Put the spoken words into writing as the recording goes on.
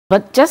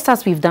But just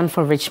as we've done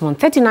for Richmond,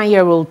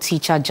 39-year-old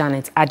teacher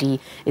Janet Addy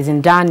is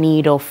in dire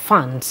need of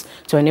funds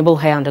to enable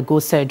her undergo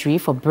surgery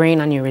for brain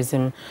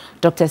aneurysm.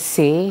 Doctors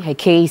say her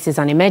case is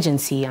an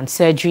emergency and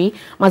surgery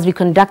must be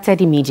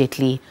conducted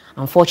immediately.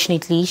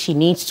 Unfortunately, she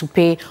needs to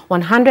pay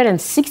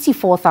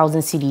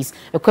 164,000 cedis,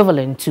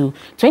 equivalent to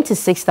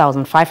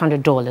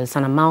 $26,500,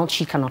 an amount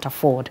she cannot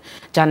afford.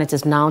 Janet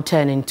is now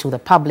turning to the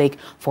public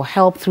for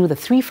help through the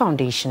Three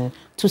Foundation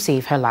to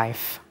save her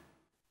life.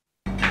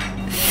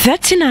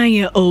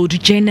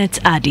 39-year-old Janet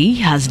Addy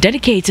has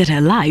dedicated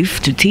her life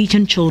to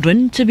teaching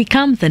children to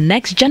become the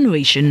next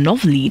generation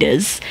of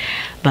leaders.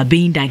 But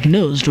being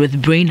diagnosed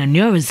with brain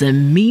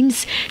aneurysm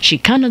means she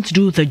cannot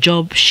do the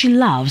job she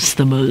loves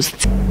the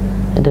most.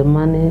 The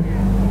money,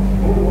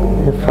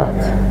 in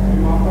fact,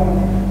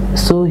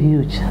 is so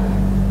huge.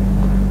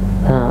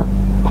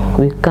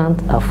 We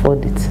can't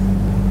afford it.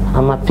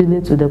 I'm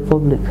appealing to the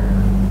public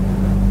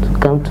to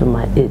come to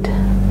my aid.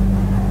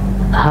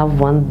 I have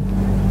one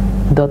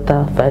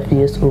daughter, 5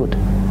 years old,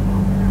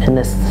 and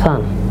a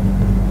son,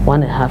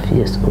 1.5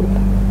 years old.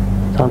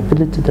 So I'm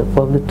appealing to the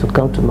public to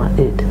come to my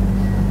aid,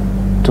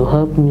 to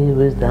help me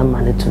raise that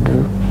money to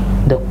do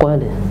the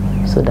quality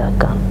so that I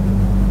can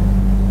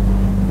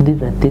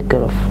live and take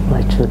care of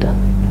my children.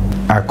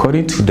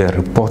 According to the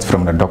report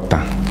from the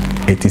doctor,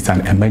 it is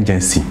an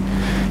emergency,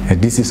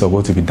 and this is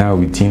supposed to be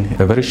done within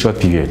a very short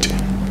period.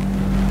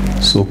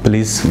 So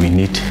please, we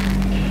need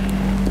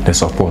the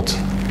support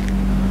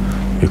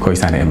because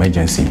it's an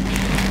emergency.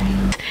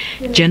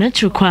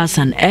 Janet requires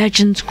an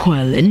urgent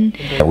coiling.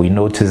 We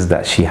noticed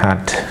that she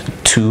had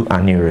 2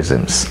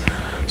 aneurysms.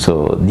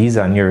 So these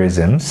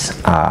aneurysms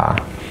are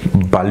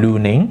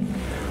ballooning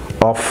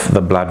off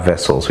the blood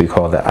vessels we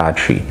call the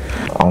artery.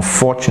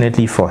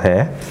 Unfortunately for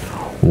her,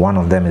 one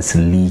of them is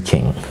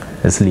leaking.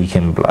 It's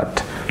leaking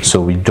blood.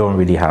 So we don't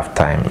really have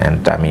time,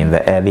 and I mean,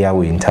 the earlier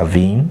we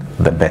intervene,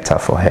 the better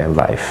for her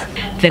life.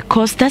 The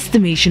cost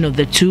estimation of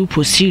the 2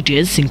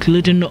 procedures,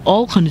 including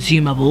all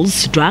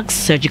consumables, drugs,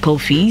 surgical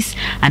fees,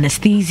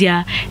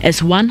 anesthesia,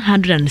 is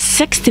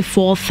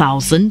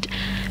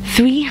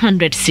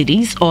 164,300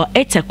 cedis, or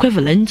its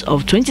equivalent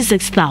of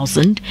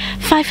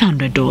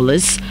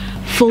 $26,500.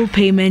 Full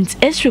payment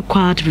is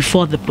required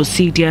before the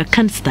procedure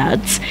can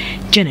start.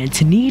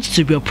 Janet needs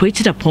to be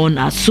operated upon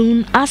as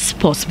soon as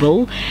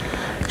possible.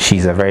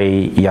 She's a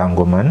very young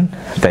woman,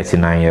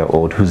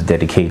 39-year-old, who's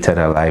dedicated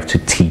her life to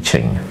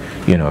teaching,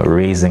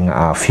 raising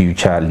our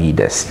future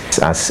leaders.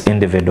 As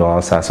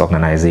individuals, as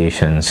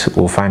organizations,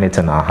 we'll find it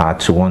in our heart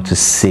to want to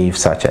save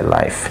such a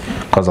life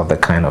because of the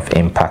kind of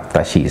impact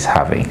that she is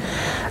having.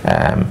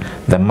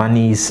 The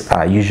monies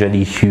are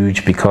usually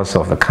huge because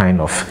of the kind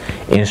of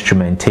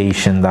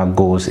instrumentation that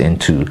goes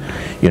into,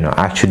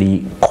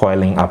 actually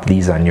coiling up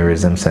these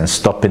aneurysms and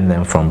stopping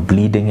them from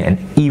bleeding and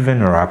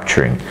even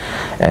rupturing.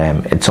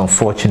 It's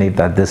unfortunate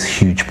that this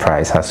huge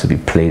price has to be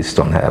placed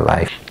on her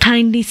life.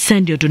 Kindly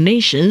send your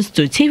donations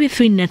to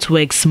TV3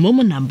 Network's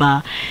Momo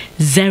number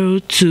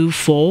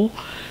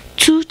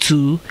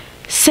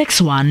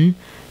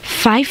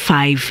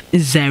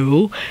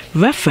 02422615550.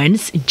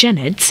 Reference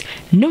Janet.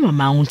 No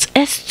amount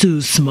is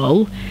too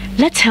small.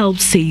 Let's help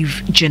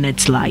save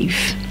Janet's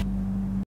life.